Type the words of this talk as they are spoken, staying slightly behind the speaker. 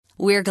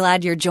We're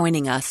glad you're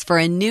joining us for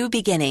A New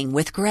Beginning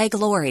with Greg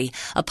Laurie,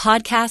 a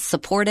podcast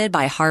supported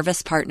by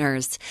Harvest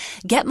Partners.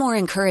 Get more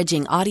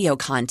encouraging audio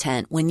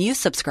content when you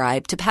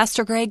subscribe to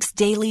Pastor Greg's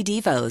Daily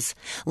Devos.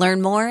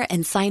 Learn more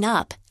and sign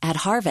up at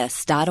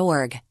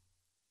harvest.org.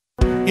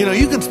 You know,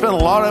 you can spend a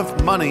lot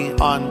of money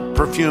on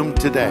perfume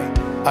today.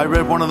 I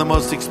read one of the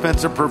most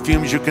expensive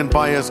perfumes you can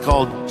buy is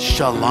called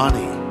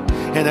Shalani,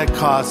 and it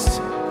costs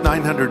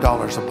 $900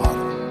 a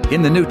bottle.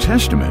 In the New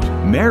Testament,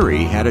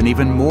 Mary had an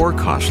even more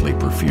costly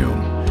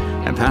perfume.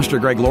 And Pastor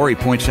Greg Laurie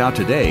points out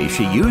today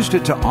she used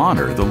it to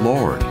honor the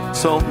Lord.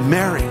 So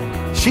Mary,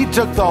 she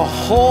took the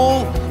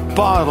whole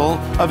bottle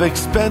of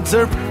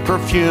expensive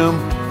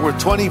perfume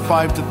worth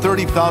 $25,000 to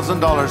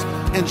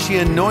 $30,000 and she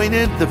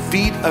anointed the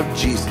feet of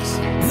Jesus.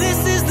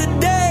 This is the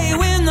day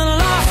when the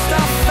lost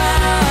are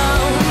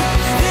found.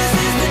 This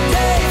is the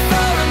day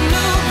for a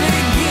new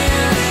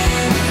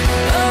beginning.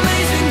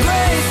 Amazing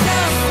grace,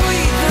 how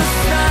sweet the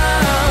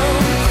sound.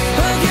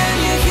 Again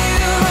you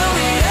hear all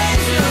the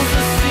angels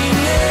are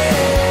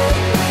singing.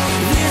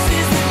 This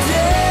is the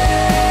day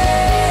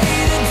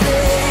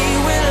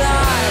when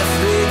life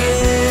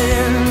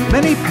begins.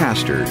 Many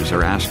pastors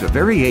are asked a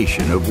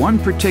variation of one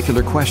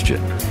particular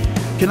question.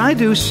 Can I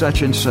do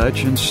such and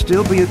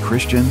still be a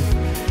Christian?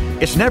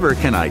 It's never,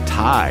 can I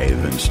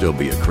tithe and still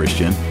be a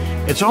Christian?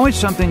 It's always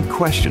something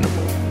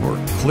questionable or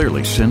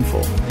clearly sinful.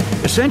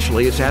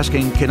 Essentially, it's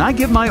asking, can I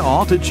give my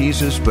all to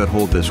Jesus but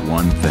hold this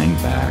one thing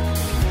back?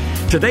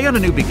 Today on A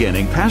New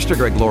Beginning, Pastor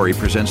Greg Laurie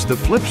presents the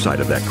flip side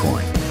of that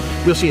coin.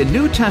 We'll see a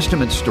New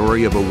Testament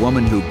story of a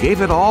woman who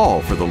gave it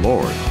all for the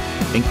Lord,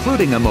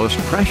 including a most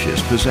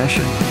precious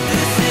possession.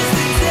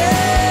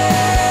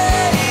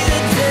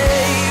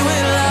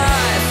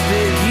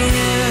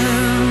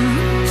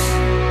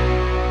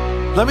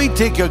 Let me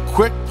take a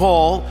quick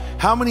poll.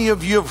 How many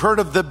of you have heard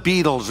of the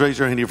Beatles? Raise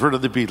your hand. You've heard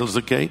of the Beatles,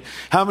 okay?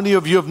 How many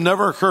of you have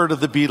never heard of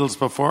the Beatles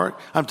before?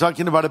 I'm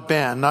talking about a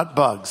band, not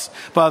Bugs,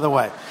 by the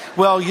way.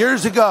 Well,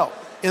 years ago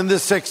in the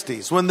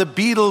 60s, when the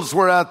Beatles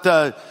were at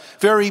the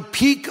very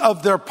peak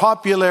of their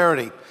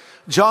popularity,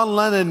 John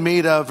Lennon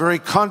made a very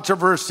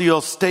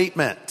controversial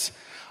statement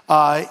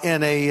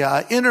in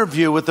a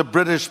interview with a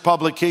British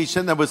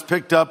publication that was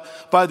picked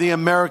up by the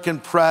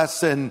American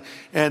press, and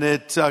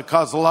it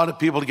caused a lot of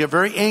people to get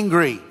very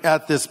angry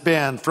at this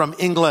band from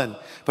England.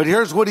 But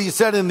here's what he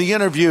said in the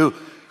interview: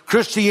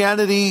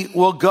 Christianity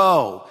will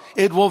go.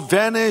 It will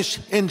vanish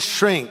and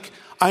shrink.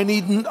 I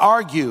needn't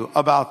argue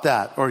about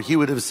that. Or he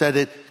would have said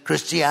it,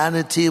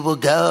 Christianity will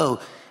go.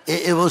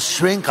 It will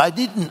shrink. I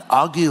didn't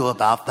argue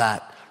about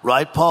that.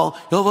 Right, Paul?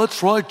 Oh,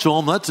 that's right,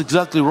 John. That's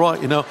exactly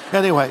right, you know.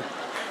 Anyway.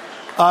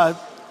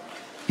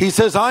 He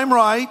says, I'm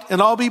right,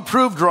 and I'll be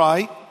proved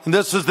right. And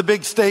this is the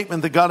big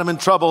statement that got him in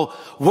trouble.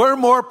 We're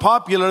more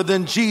popular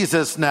than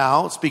Jesus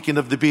now, speaking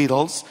of the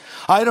Beatles.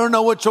 I don't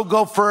know which will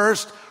go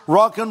first,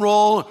 rock and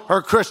roll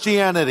or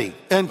Christianity,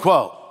 end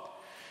quote.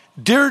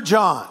 Dear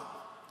John,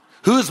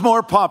 who's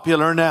more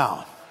popular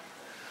now?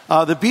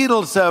 The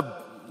Beatles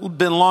have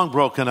been long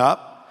broken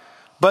up,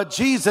 but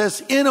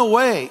Jesus, in a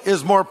way,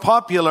 is more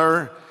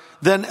popular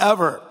than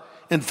ever.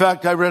 In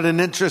fact, I read an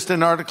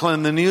interesting article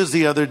in the news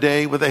the other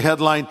day with a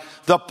headline,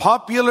 The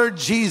Popular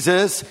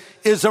Jesus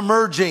is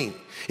Emerging.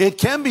 It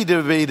can be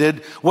debated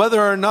whether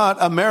or not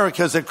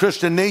America is a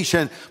Christian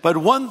nation, but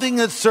one thing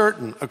is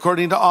certain,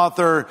 according to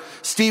author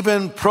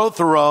Stephen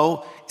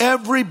Prothero,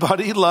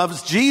 everybody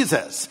loves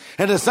Jesus.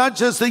 And it's not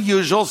just the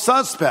usual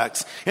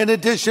suspects. In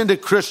addition to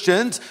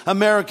Christians,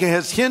 America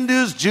has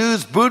Hindus,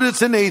 Jews,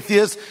 Buddhists, and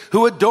atheists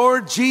who adore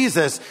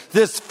Jesus.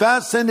 This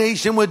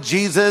fascination with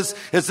Jesus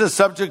is the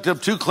subject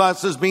of two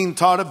classes being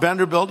taught at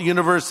Vanderbilt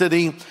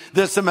University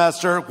this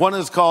semester. One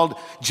is called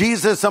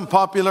Jesus and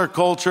Popular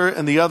Culture,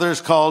 and the other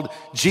is called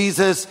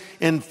Jesus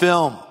in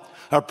Film.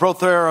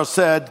 Prothero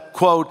said,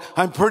 quote,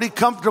 I'm pretty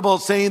comfortable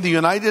saying the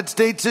United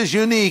States is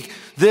unique.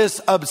 This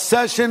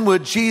obsession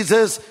with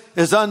Jesus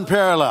is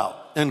unparalleled,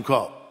 end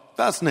quote.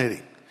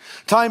 Fascinating.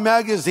 Time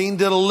magazine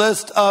did a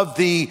list of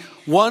the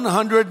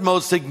 100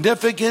 most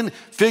significant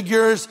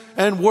figures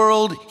in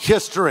world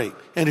history.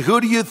 And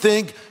who do you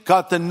think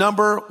got the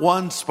number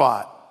one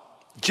spot?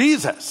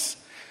 Jesus.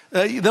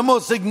 The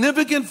most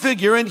significant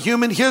figure in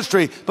human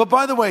history. But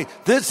by the way,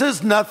 this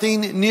is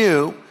nothing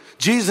new.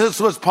 Jesus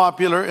was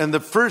popular in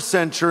the first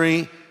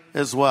century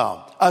as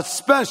well,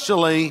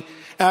 especially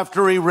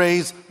after he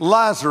raised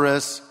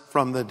Lazarus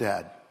from the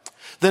dead.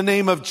 The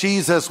name of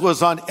Jesus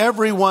was on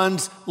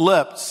everyone's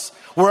lips.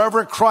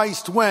 Wherever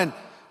Christ went,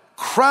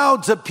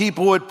 crowds of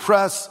people would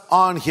press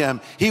on him.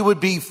 He would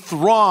be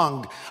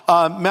thronged.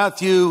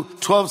 Matthew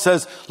 12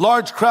 says,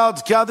 large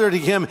crowds gathered to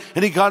him,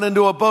 and he got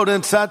into a boat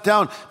and sat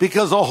down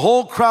because a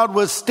whole crowd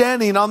was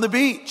standing on the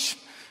beach.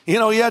 You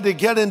know, he had to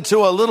get into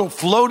a little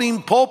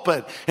floating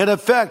pulpit, in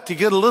effect, to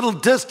get a little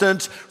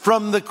distance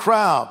from the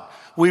crowd.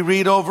 We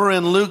read over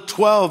in Luke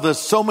 12 that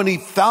so many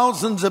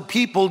thousands of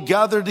people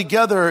gathered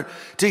together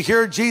to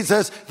hear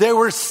Jesus. They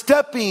were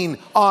stepping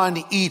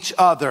on each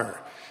other.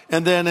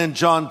 And then in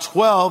John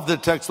 12, the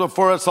text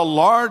before us, a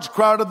large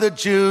crowd of the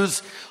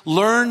Jews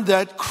learned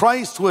that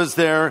Christ was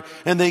there,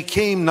 and they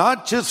came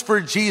not just for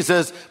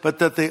Jesus, but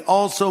that they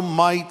also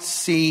might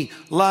see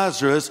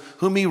Lazarus,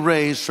 whom he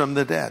raised from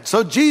the dead.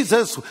 So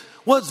Jesus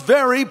was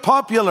very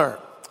popular.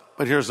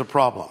 But here's the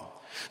problem.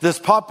 This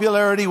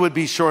popularity would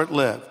be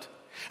short-lived.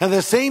 And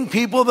the same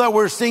people that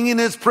were singing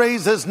his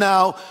praises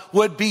now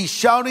would be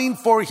shouting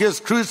for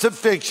his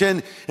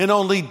crucifixion in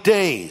only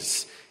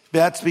days.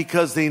 That's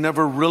because they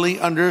never really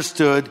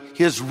understood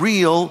his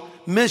real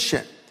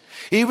mission.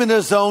 Even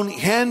his own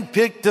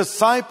hand-picked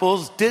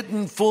disciples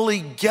didn't fully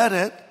get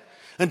it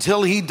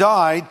until he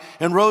died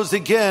and rose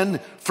again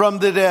from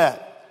the dead,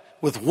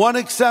 with one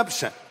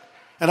exception.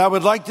 And I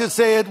would like to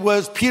say it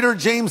was Peter,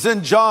 James,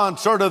 and John,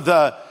 sort of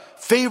the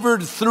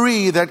favored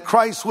three that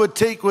Christ would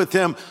take with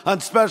him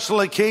on special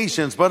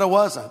occasions, but it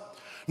wasn't.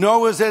 Nor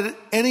was it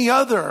any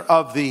other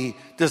of the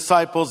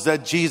disciples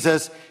that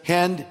Jesus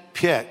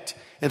handpicked.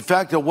 In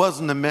fact, it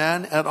wasn't a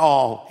man at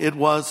all. It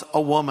was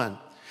a woman.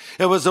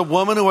 It was a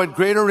woman who had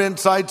greater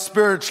insight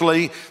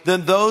spiritually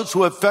than those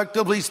who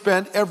effectively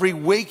spent every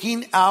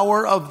waking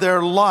hour of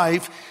their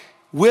life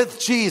with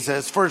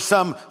Jesus for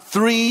some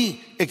 3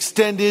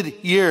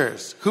 extended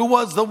years. Who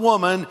was the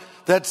woman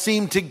that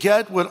seemed to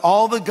get what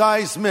all the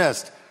guys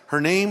missed?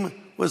 Her name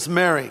was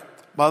Mary.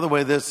 By the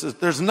way,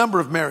 there's a number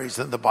of Marys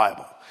in the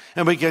Bible,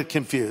 and we get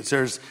confused.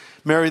 There's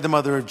Mary, the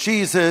mother of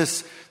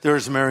Jesus.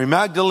 There's Mary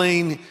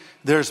Magdalene.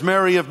 There's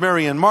Mary of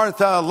Mary and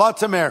Martha,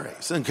 lots of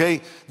Marys,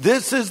 okay?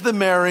 This is the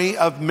Mary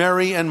of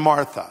Mary and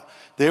Martha.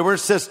 They were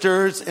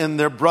sisters, and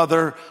their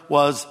brother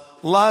was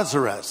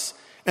Lazarus.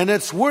 And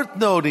it's worth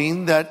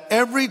noting that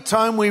every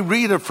time we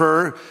read of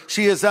her,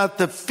 she is at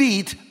the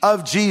feet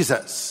of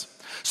Jesus.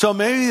 So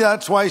maybe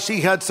that's why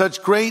she had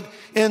such great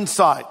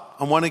insight.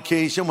 On one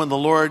occasion, when the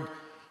Lord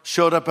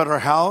showed up at her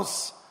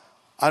house,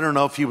 I don't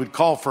know if he would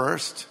call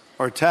first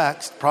or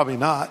text, probably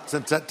not,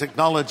 since that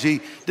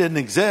technology didn't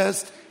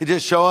exist. He'd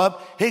just show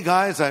up. Hey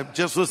guys, I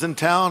just was in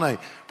town. I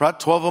brought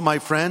 12 of my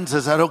friends.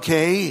 Is that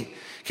okay?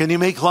 Can you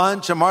make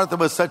lunch? And Martha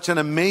was such an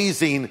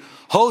amazing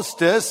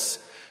hostess.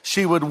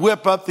 She would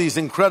whip up these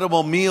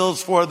incredible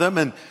meals for them.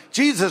 And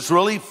Jesus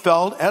really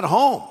felt at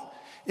home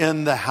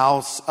in the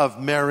house of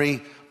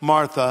Mary,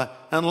 Martha,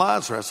 and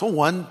Lazarus. Well,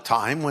 one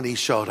time when he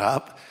showed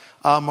up,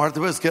 Martha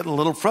was getting a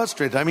little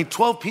frustrated. I mean,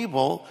 12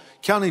 people,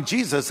 counting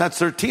Jesus, that's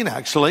 13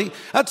 actually.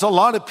 That's a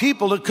lot of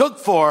people to cook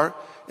for,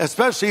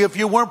 especially if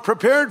you weren't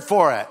prepared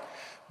for it.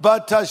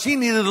 But she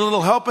needed a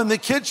little help in the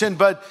kitchen.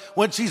 But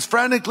when she's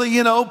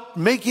frantically,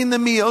 making the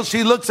meal,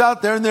 she looks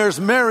out there and there's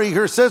Mary,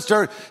 her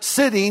sister,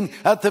 sitting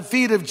at the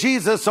feet of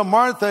Jesus. So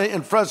Martha,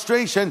 in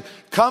frustration,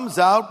 comes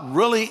out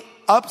really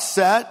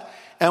upset.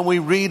 And we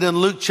read in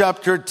Luke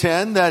chapter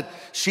 10 that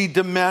she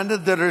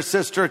demanded that her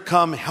sister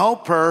come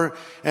help her.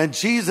 And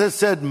Jesus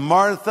said,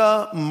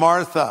 Martha,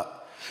 Martha,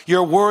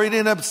 you're worried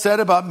and upset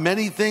about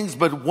many things,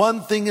 but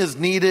one thing is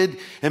needed.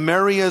 And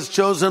Mary has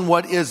chosen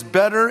what is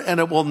better, and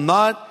it will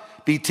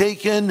not be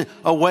taken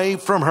away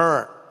from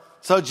her.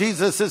 So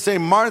Jesus is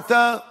saying,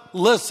 Martha,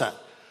 listen,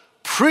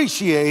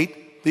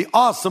 appreciate the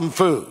awesome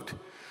food.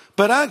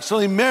 But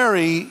actually,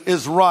 Mary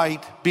is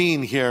right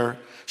being here.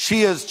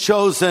 She has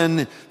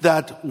chosen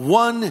that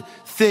one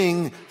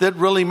thing that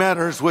really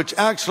matters, which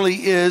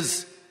actually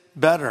is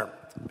better.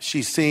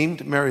 She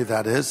seemed, Mary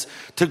that is,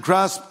 to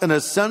grasp an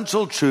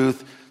essential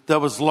truth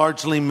that was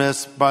largely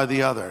missed by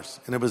the others.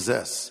 And it was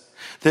this,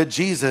 that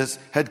Jesus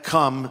had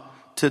come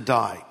to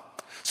die.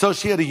 So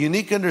she had a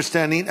unique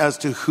understanding as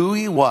to who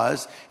he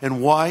was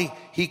and why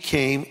he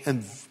came.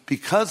 And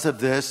because of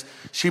this,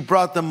 she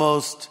brought the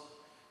most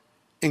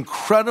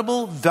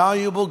incredible,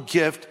 valuable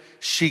gift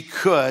she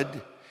could.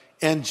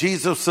 And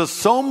Jesus was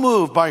so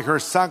moved by her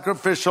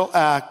sacrificial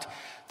act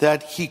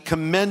that he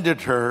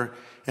commended her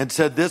and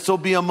said, this will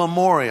be a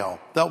memorial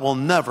that will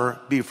never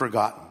be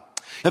forgotten.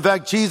 In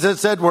fact,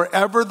 Jesus said,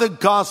 wherever the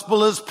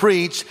gospel is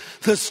preached,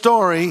 the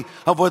story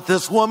of what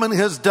this woman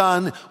has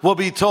done will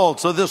be told.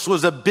 So this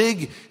was a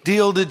big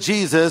deal to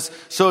Jesus,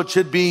 so it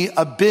should be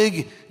a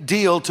big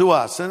deal to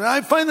us. And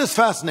I find this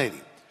fascinating.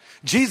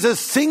 Jesus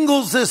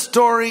singles this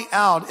story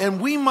out,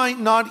 and we might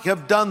not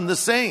have done the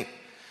same.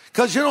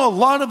 Because, a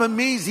lot of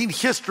amazing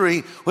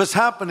history was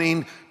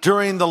happening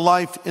during the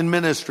life and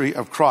ministry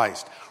of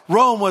Christ.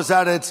 Rome was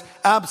at its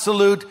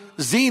absolute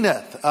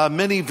zenith.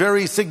 Many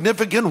very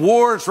significant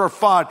wars were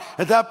fought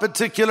at that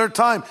particular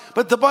time.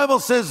 But the Bible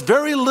says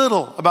very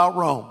little about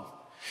Rome.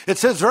 It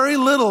says very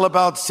little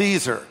about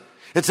Caesar.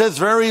 It says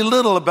very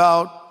little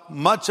about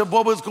much of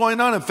what was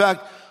going on. In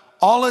fact,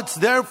 all it's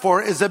there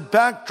for is a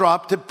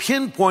backdrop to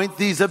pinpoint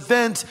these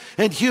events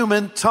in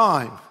human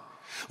time.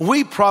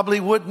 We probably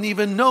wouldn't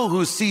even know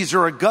who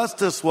Caesar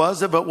Augustus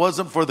was if it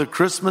wasn't for the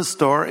Christmas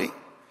story.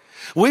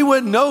 We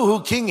wouldn't know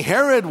who King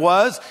Herod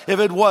was if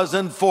it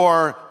wasn't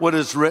for what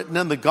is written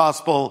in the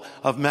Gospel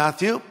of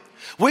Matthew.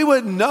 We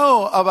wouldn't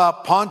know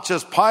about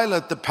Pontius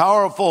Pilate, the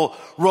powerful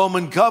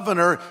Roman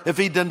governor, if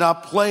he did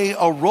not play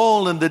a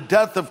role in the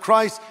death of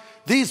Christ.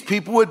 These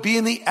people would be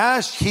in the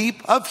ash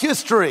heap of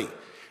history,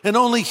 and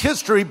only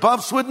history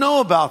buffs would know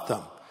about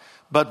them.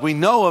 but we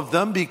know of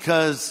them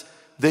because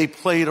they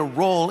played a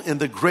role in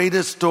the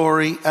greatest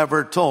story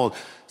ever told.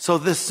 So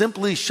this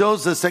simply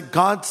shows us that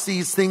God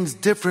sees things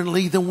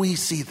differently than we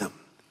see them.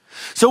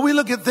 So we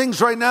look at things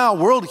right now,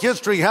 world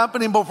history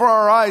happening before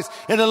our eyes,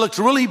 and it looks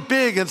really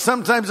big, and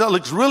sometimes it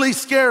looks really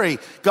scary.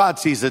 God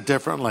sees it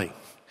differently.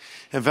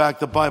 In fact,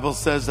 the Bible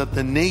says that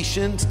the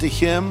nations to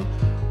him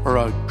are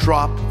a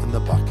drop in the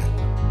bucket.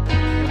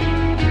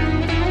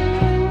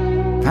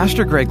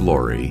 Pastor Greg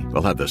Laurie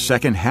will have the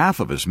second half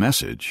of his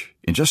message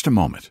in just a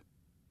moment.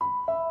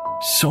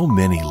 So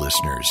many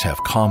listeners have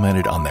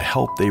commented on the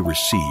help they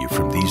receive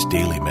from these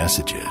daily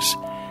messages.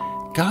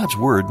 God's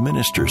Word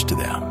ministers to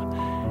them,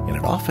 and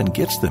it often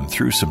gets them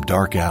through some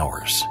dark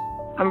hours.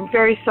 I'm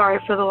very sorry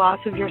for the loss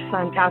of your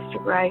son, Pastor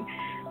Greg.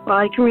 While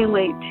I can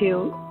relate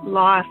to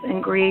loss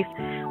and grief,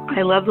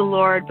 I love the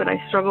Lord, but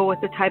I struggle with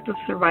the type of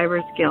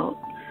survivor's guilt.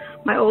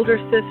 My older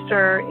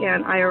sister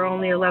and I are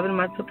only 11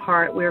 months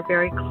apart. We are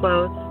very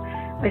close.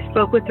 I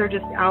spoke with her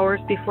just hours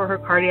before her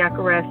cardiac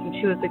arrest, and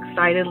she was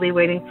excitedly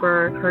waiting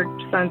for her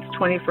son's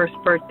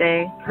 21st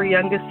birthday. Her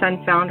youngest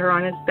son found her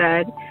on his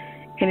bed,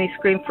 and he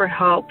screamed for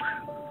help.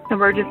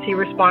 Emergency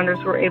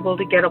responders were able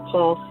to get a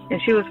pulse,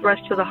 and she was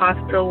rushed to the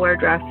hospital where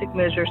drastic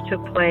measures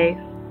took place.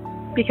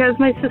 Because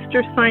my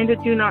sister signed a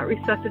do not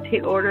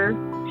resuscitate order,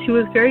 she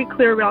was very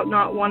clear about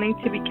not wanting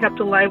to be kept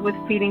alive with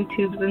feeding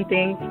tubes and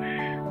things.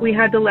 We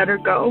had to let her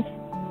go.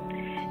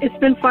 It's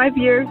been 5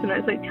 years, and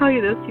as I tell you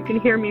this, you can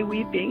hear me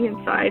weeping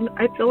inside.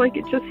 I feel like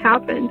it just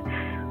happened.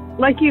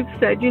 Like you've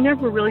said, you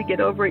never really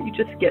get over it, you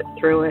just get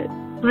through it.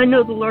 I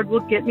know the Lord will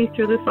get me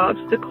through this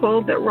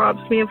obstacle that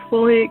robs me of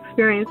fully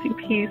experiencing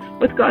peace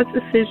with God's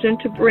decision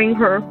to bring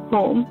her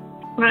home.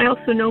 I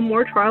also know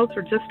more trials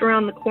are just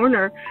around the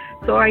corner,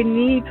 so I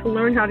need to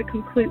learn how to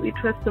completely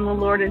trust in the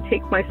Lord and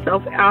take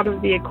myself out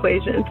of the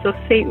equation so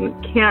Satan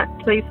can't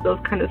place those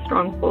kind of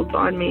strongholds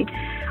on me.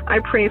 I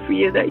pray for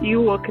you that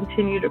you will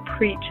continue to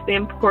preach the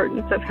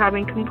importance of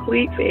having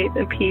complete faith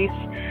and peace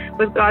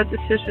with God's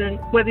decision,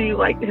 whether you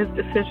like his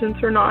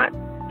decisions or not.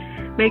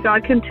 May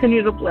God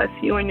continue to bless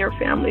you and your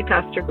family,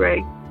 Pastor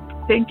Greg.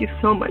 Thank you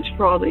so much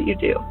for all that you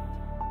do.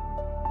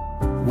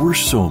 We're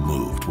so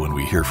moved when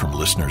we hear from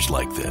listeners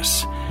like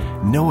this,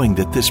 knowing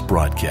that this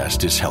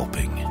broadcast is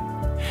helping.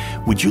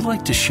 Would you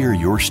like to share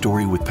your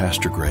story with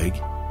Pastor Greg?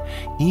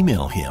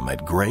 Email him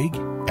at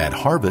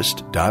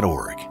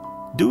greg@harvest.org.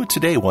 Do it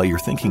today while you're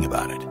thinking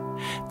about it.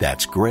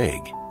 That's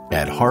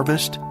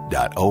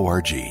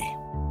greg@harvest.org.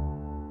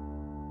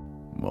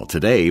 Well,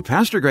 today,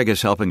 Pastor Greg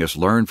is helping us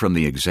learn from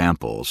the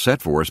example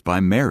set for us by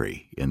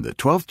Mary in the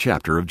 12th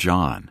chapter of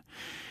John.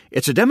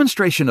 It's a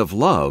demonstration of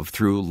love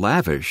through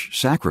lavish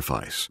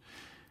sacrifice.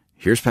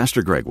 Here's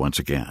Pastor Greg once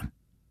again.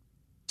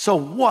 So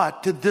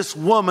what did this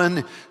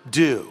woman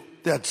do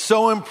that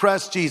so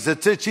impressed Jesus?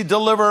 Did she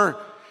deliver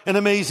an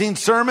amazing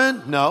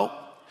sermon? No.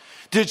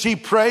 Did she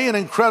pray an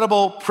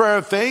incredible prayer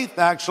of faith?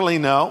 Actually,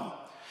 no.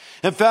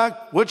 In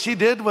fact, what she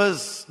did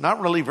was not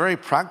really very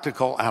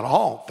practical at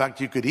all. In fact,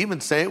 you could even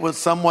say it was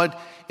somewhat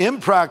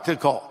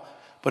impractical,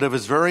 but it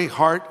was very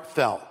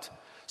heartfelt.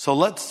 So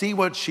let's see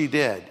what she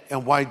did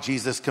and why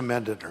Jesus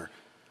commended her.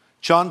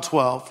 John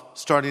 12,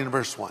 starting in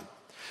verse 1.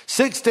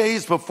 6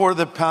 days before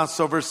the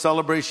Passover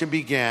celebration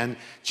began,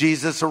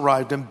 Jesus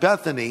arrived in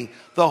Bethany,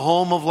 the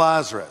home of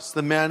Lazarus,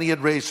 the man he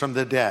had raised from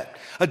the dead.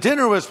 A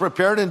dinner was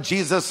prepared in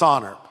Jesus'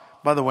 honor.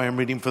 By the way, I'm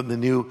reading from the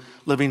New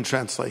Living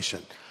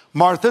Translation.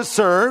 Martha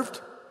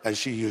served, as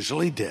she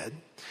usually did,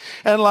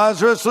 and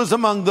Lazarus was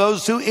among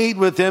those who ate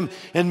with him.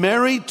 And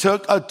Mary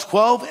took a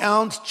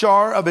 12-ounce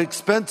jar of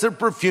expensive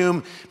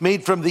perfume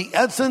made from the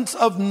essence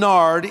of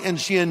nard, and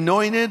she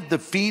anointed the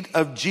feet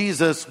of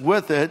Jesus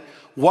with it,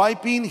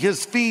 wiping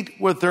his feet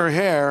with her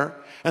hair,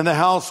 and the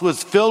house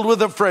was filled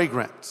with a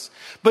fragrance.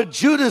 But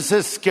Judas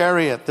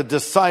Iscariot, the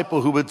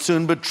disciple who would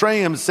soon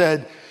betray him,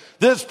 said,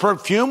 "This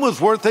perfume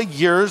was worth a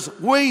year's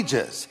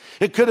wages.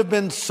 It could have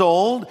been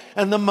sold,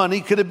 and the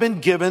money could have been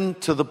given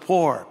to the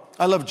poor."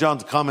 I love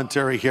John's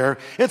commentary here.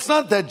 It's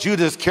not that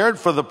Judas cared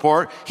for the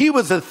poor. He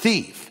was a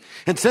thief.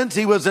 And since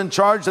he was in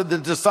charge of the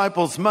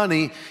disciples'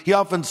 money, he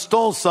often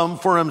stole some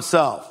for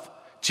himself.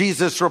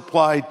 Jesus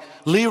replied,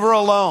 "Leave her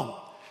alone.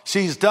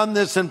 She's done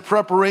this in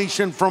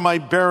preparation for my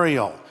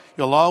burial.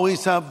 You'll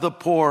always have the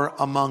poor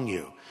among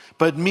you,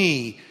 but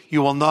me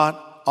you will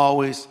not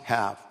always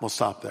have." We'll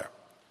stop there.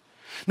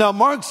 Now,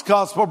 Mark's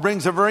gospel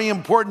brings a very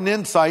important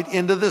insight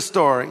into the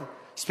story.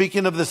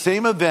 Speaking of the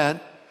same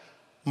event,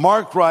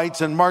 Mark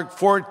writes in Mark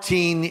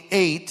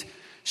 14:8,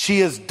 she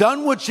has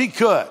done what she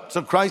could.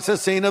 So Christ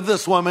is saying of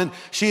this woman,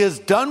 she has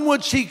done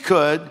what she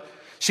could.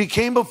 She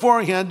came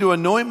beforehand to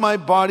anoint my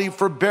body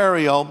for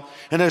burial.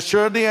 And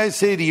assuredly I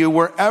say to you,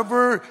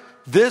 wherever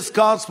this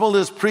gospel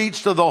is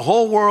preached to the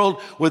whole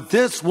world, what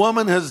this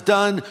woman has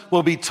done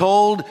will be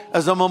told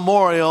as a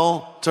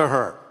memorial to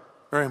her.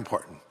 Very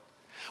important.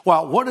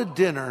 Wow, what a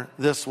dinner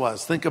this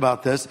was. Think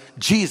about this.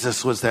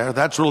 Jesus was there.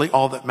 That's really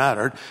all that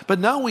mattered. But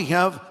now we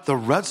have the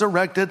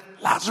resurrected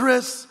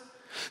Lazarus.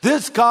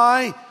 This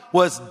guy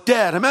was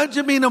dead.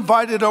 Imagine being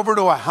invited over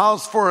to a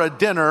house for a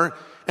dinner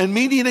and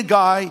meeting a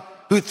guy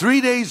who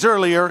 3 days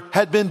earlier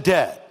had been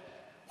dead.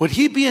 Would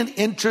he be an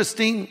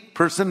interesting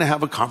person to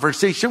have a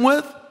conversation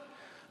with?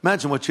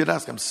 Imagine what you'd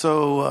ask him.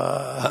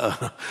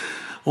 So,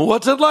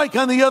 what's it like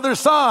on the other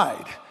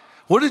side?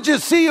 What did you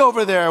see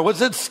over there?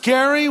 Was it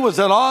scary? Was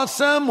it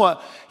awesome? What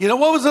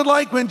was it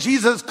like when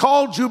Jesus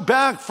called you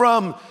back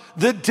from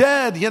the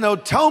dead?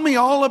 Tell me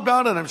all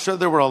about it. I'm sure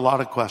there were a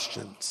lot of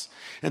questions.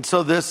 And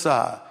so this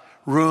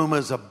room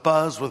is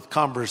abuzz with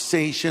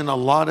conversation. A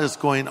lot is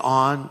going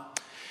on.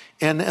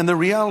 And the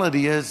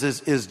reality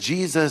is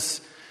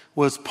Jesus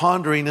was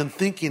pondering and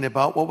thinking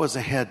about what was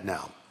ahead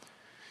now.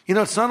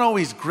 It's not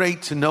always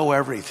great to know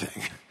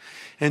everything.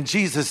 And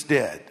Jesus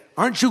did.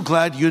 Aren't you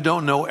glad you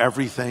don't know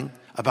everything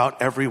about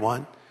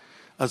everyone?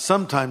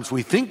 Sometimes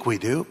we think we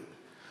do.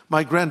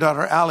 My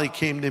granddaughter Allie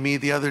came to me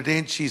the other day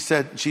and she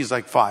said, she's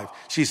like 5.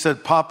 She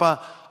said, Papa,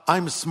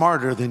 I'm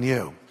smarter than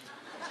you.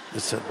 I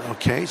said,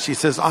 okay. She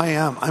says, I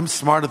am. I'm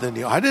smarter than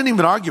you. I didn't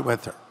even argue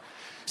with her.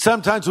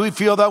 Sometimes we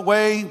feel that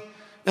way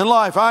in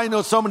life. I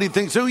know so many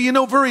things. So you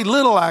know very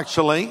little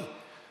actually.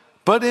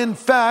 But in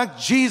fact,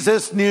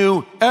 Jesus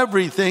knew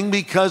everything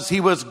because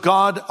he was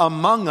God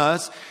among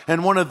us.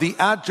 And one of the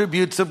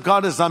attributes of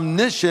God is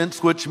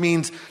omniscience, which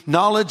means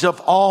knowledge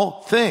of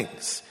all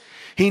things.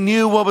 He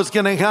knew what was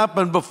going to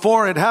happen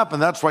before it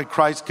happened. That's why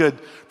Christ could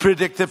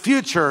predict the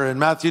future in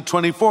Matthew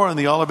 24 in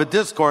the Olivet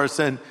Discourse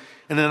and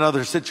in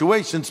another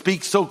situation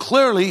speaks so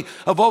clearly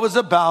of what was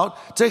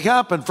about to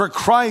happen. For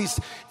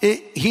Christ,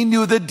 he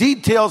knew the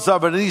details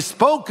of it and he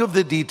spoke of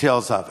the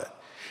details of it.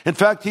 In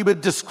fact, he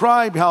would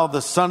describe how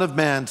the Son of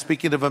Man,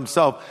 speaking of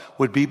himself,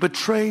 would be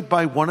betrayed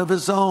by one of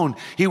his own.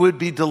 He would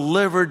be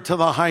delivered to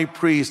the high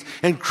priest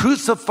and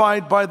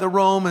crucified by the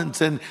Romans.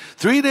 And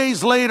 3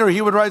 days later, he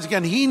would rise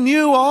again. He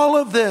knew all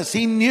of this.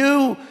 He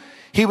knew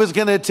he was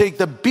going to take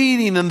the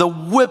beating and the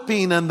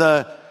whipping and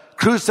the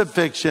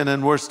crucifixion.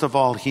 And worst of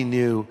all, he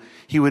knew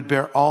he would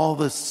bear all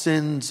the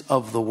sins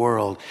of the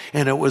world.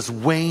 And it was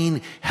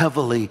weighing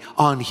heavily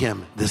on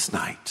him this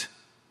night.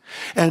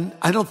 And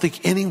I don't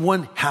think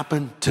anyone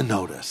happened to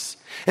notice,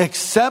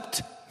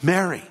 except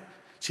Mary.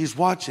 She's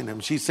watching him.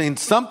 She's saying,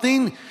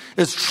 something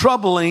is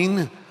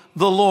troubling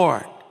the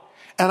Lord.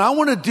 And I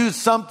want to do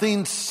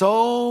something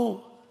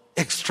so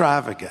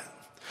extravagant,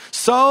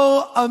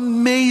 so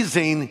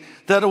amazing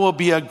that it will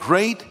be a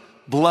great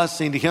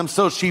blessing to him.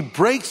 So she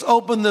breaks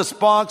open this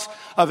box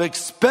of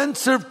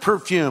expensive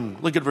perfume.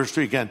 Look at verse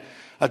 3 again.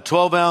 A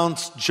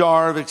 12-ounce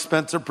jar of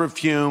expensive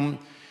perfume.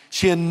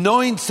 She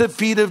anoints the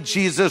feet of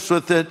Jesus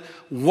with it,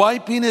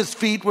 wiping his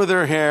feet with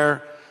her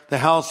hair. The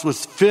house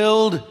was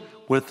filled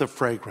with the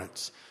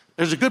fragrance.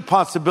 There's a good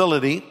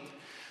possibility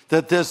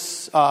that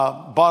this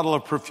bottle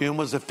of perfume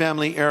was a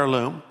family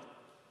heirloom.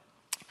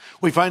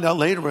 We find out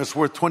later it's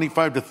worth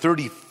 $25,000 to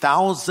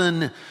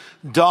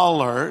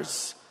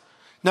 $30,000.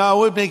 Now, it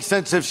would make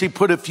sense if she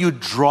put a few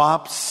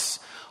drops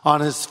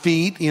on his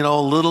feet. A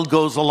little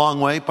goes a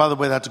long way. By the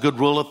way, that's a good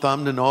rule of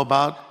thumb to know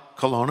about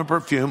cologne and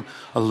perfume.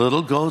 A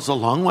little goes a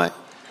long way.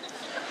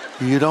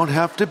 You don't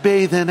have to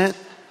bathe in it.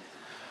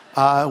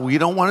 We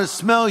don't want to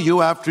smell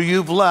you after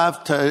you've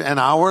left an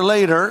hour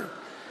later,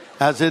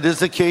 as it is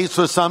the case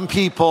with some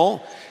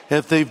people,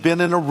 if they've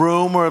been in a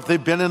room or if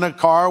they've been in a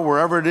car,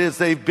 wherever it is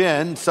they've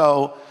been.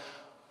 So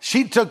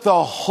she took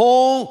the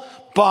whole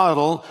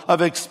bottle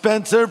of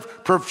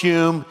expensive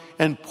perfume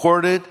and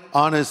poured it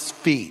on his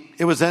feet.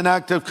 It was an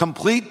act of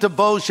complete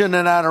devotion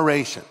and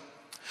adoration.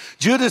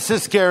 Judas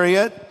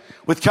Iscariot,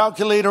 with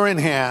calculator in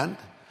hand,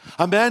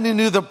 a man who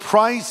knew the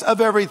price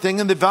of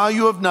everything and the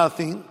value of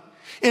nothing,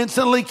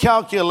 instantly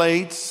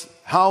calculates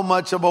how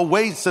much of a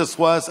waste this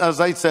was.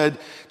 As I said,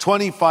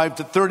 $25,000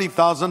 to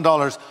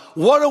 $30,000.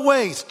 What a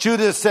waste,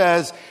 Judas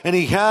says, and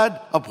he had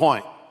a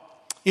point.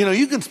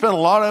 You can spend a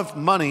lot of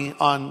money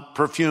on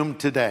perfume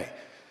today.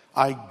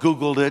 I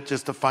Googled it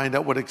just to find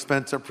out what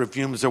expensive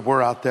perfumes there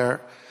were out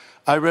there.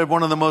 I read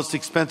one of the most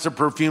expensive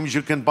perfumes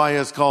you can buy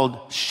is called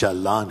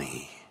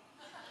Shalani.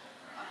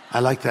 I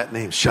like that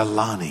name,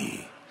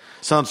 Shalani.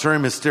 Sounds very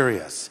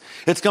mysterious.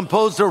 It's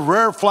composed of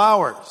rare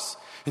flowers,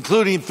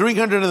 including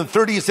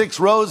 336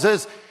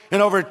 roses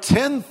and over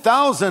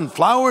 10,000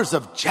 flowers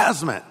of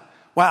jasmine.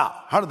 Wow,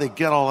 how did they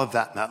get all of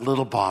that in that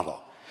little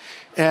bottle?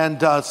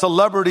 And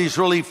celebrities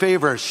really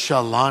favor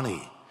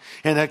Shalani,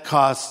 and it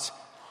costs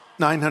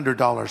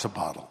 $900 a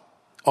bottle.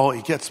 Oh,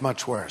 it gets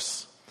much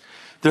worse.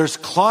 There's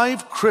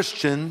Clive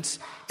Christian's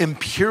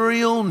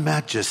Imperial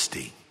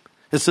Majesty.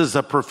 This is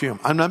a perfume.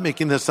 I'm not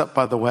making this up,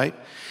 by the way.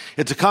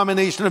 It's a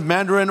combination of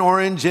mandarin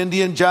orange,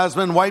 Indian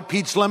jasmine, white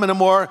peach, lemon, and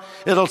more.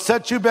 It'll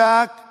set you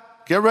back,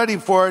 get ready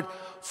for it,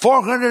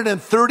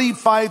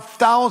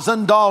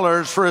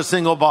 $435,000 for a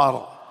single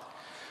bottle.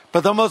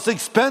 But the most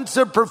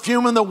expensive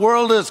perfume in the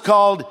world is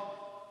called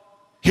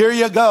Here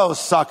You Go,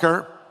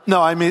 Sucker.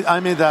 No, I made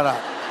that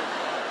up.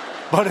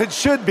 But it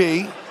should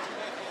be.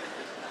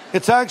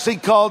 It's actually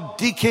called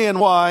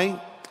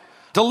DKNY,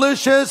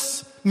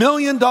 Delicious $1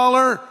 Million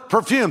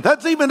Perfume.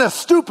 That's even a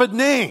stupid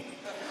name.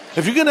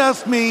 If you're going to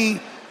ask me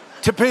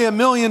to pay $1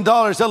 million,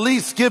 at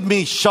least give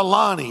me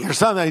Shalani or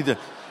something.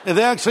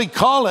 They actually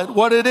call it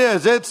what it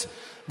is. It's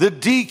the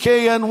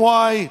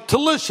DKNY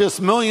delicious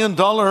 $1 million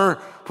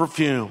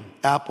perfume.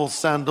 Apple,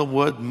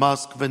 sandalwood,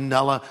 musk,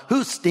 vanilla.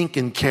 Who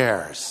stinking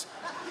cares?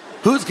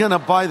 Who's going to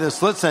buy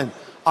this? Listen,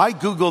 I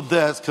Googled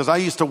this because I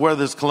used to wear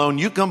this cologne.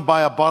 You can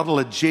buy a bottle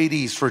of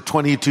JD's for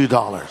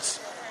 $22.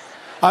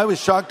 I was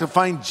shocked to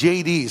find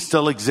JD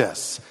still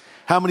exists.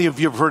 How many of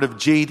you have heard of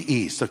Jade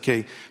East?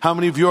 Okay. How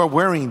many of you are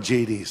wearing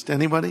Jade East?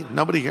 Anybody?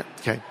 Nobody here?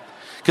 Okay.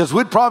 Because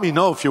we'd probably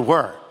know if you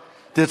were.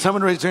 Did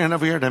someone raise their hand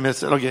over here? Did I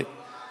miss it? Okay.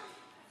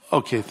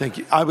 Okay, thank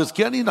you. I was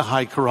getting to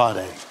high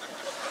karate.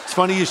 It's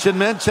funny you should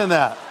mention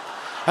that.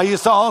 I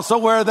used to also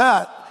wear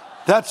that.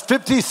 That's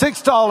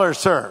 $56,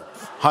 sir.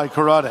 High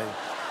karate.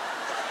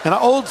 And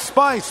Old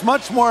Spice,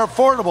 much more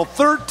affordable,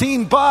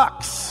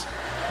 $13.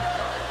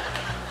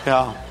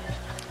 Yeah.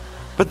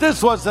 But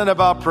this wasn't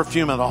about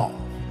perfume at all.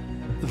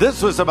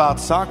 This was about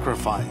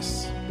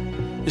sacrifice.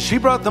 She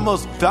brought the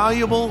most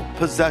valuable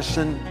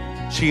possession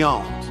she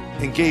owned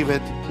and gave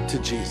it to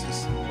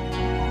Jesus.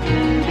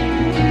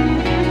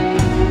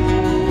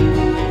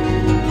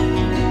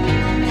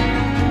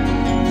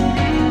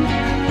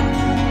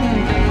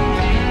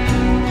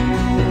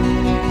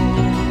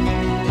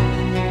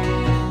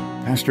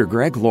 Pastor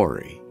Greg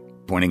Laurie,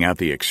 pointing out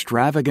the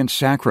extravagant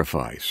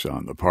sacrifice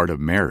on the part of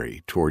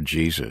Mary toward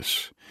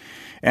Jesus.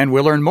 And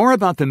we'll learn more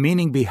about the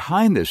meaning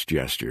behind this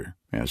gesture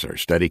as our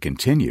study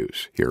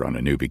continues here on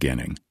A New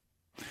Beginning.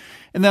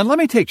 And then let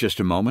me take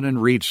just a moment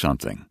and read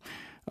something.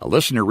 A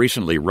listener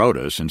recently wrote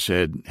us and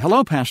said,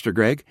 "Hello, Pastor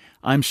Greg.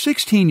 I'm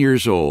 16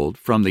 years old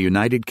from the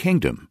United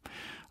Kingdom.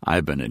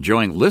 I've been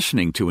enjoying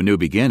listening to A New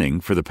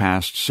Beginning for the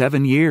past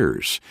 7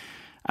 years.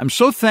 I'm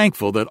so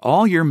thankful that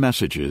all your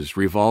messages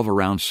revolve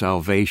around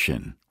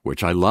salvation,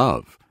 which I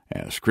love,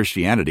 as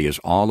Christianity is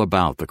all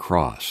about the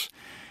cross.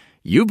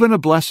 You've been a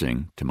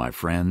blessing to my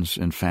friends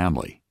and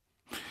family."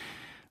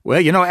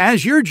 Well,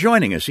 as you're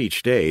joining us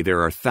each day,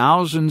 there are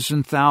thousands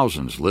and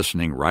thousands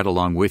listening right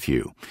along with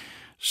you.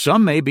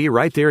 Some may be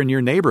right there in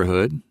your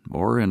neighborhood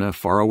or in a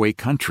faraway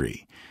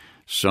country.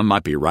 Some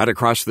might be right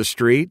across the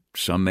street.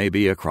 Some may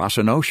be across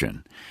an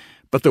ocean.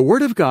 But the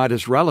Word of God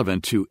is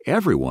relevant to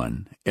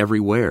everyone,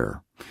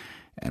 everywhere.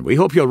 And we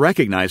hope you'll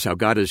recognize how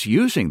God is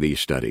using these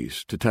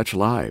studies to touch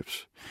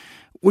lives.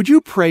 Would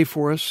you pray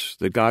for us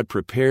that God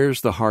prepares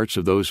the hearts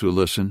of those who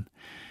listen?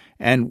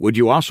 And would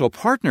you also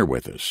partner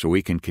with us so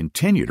we can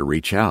continue to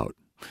reach out?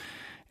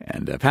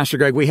 And Pastor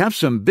Greg, we have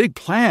some big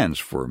plans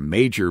for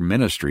major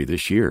ministry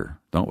this year,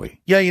 don't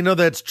we? Yeah,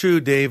 that's true,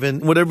 Dave.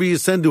 And whatever you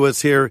send to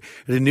us here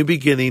at A New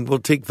Beginning, we'll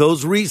take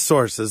those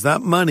resources,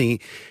 that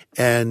money,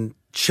 and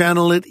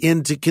channel it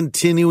into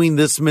continuing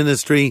this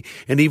ministry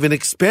and even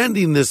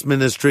expanding this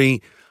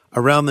ministry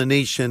around the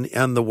nation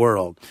and the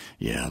world.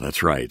 Yeah,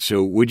 that's right.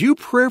 So would you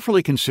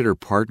prayerfully consider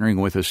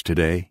partnering with us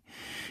today?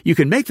 You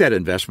can make that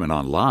investment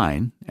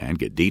online and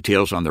get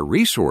details on the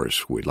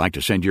resource we'd like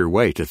to send your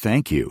way to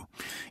thank you.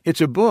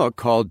 It's a book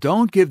called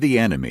Don't Give the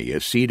Enemy a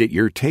Seat at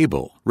Your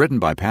Table, written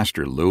by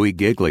Pastor Louis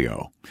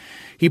Giglio.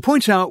 He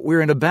points out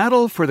we're in a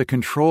battle for the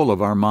control of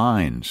our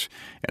minds,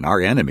 and our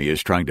enemy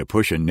is trying to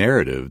push a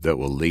narrative that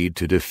will lead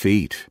to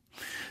defeat.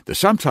 The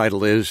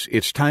subtitle is,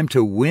 It's Time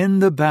to Win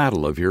the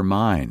Battle of Your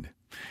Mind.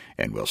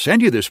 And we'll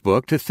send you this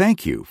book to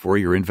thank you for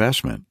your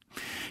investment.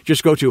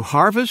 Just go to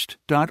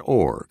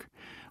harvest.org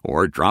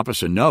or drop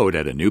us a note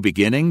at A New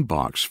Beginning,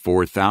 Box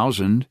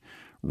 4000,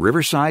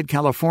 Riverside,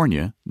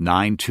 California,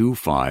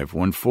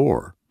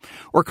 92514.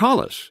 Or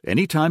call us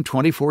anytime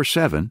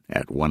 24/7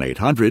 at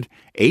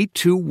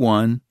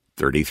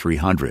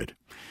 1-800-821-3300.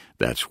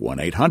 That's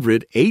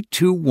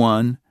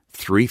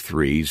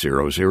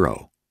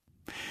 1-800-821-3300.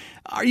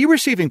 Are you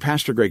receiving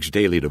Pastor Greg's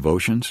daily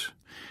devotions?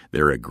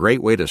 They're a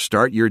great way to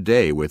start your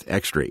day with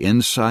extra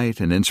insight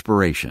and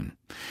inspiration.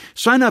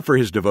 Sign up for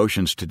his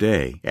devotions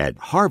today at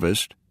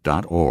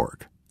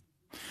harvest.org.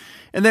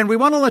 And then we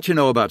want to let you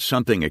know about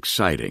something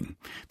exciting.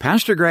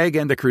 Pastor Greg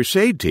and the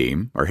Crusade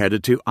team are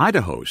headed to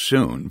Idaho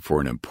soon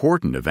for an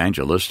important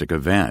evangelistic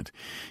event.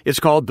 It's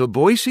called the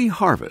Boise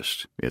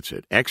Harvest. It's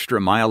at Extra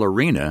Mile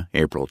Arena,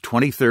 April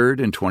 23rd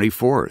and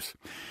 24th.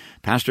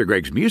 Pastor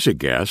Greg's music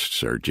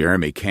guests are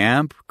Jeremy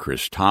Camp,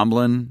 Chris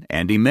Tomlin,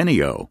 Andy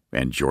Mineo,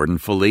 and Jordan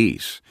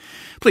Felice.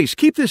 Please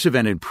keep this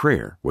event in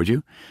prayer, would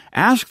you?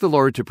 Ask the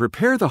Lord to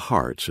prepare the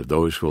hearts of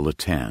those who will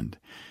attend.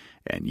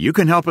 And you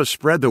can help us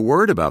spread the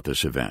word about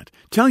this event.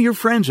 Tell your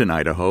friends in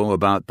Idaho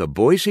about the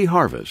Boise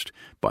Harvest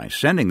by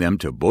sending them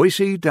to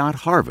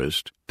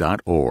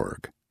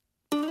boise.harvest.org.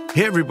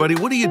 Hey, everybody,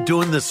 what are you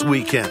doing this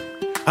weekend?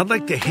 I'd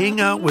like to hang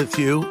out with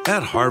you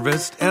at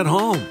Harvest at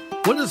Home.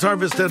 What is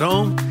Harvest at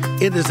Home?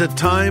 It is a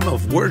time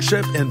of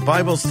worship and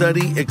Bible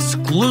study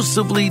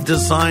exclusively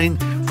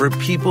designed for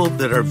people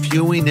that are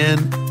viewing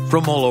in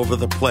from all over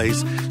the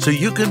place, so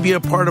you can be a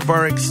part of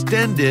our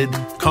extended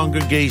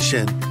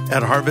congregation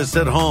at Harvest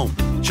at Home.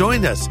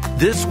 Join us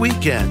this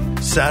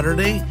weekend,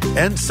 Saturday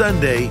and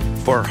Sunday,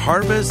 for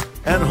Harvest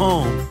at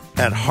Home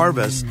at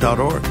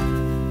harvest.org.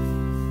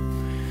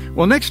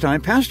 Well, next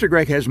time, Pastor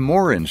Greg has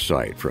more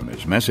insight from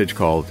his message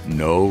called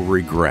No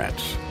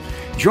Regrets.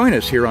 Join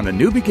us here on A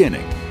New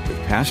Beginning with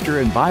pastor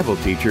and Bible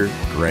teacher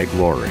Greg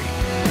Laurie.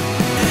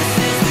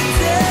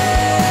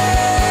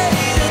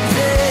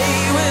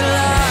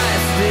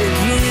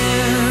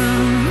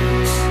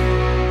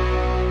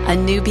 A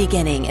New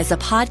Beginning is a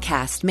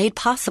podcast made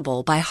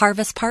possible by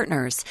Harvest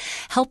Partners,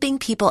 helping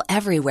people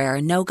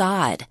everywhere know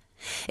God.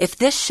 If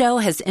this show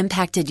has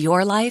impacted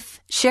your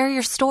life, share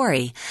your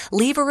story,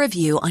 leave a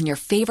review on your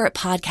favorite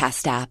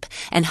podcast app,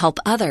 and help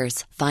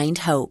others find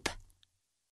hope.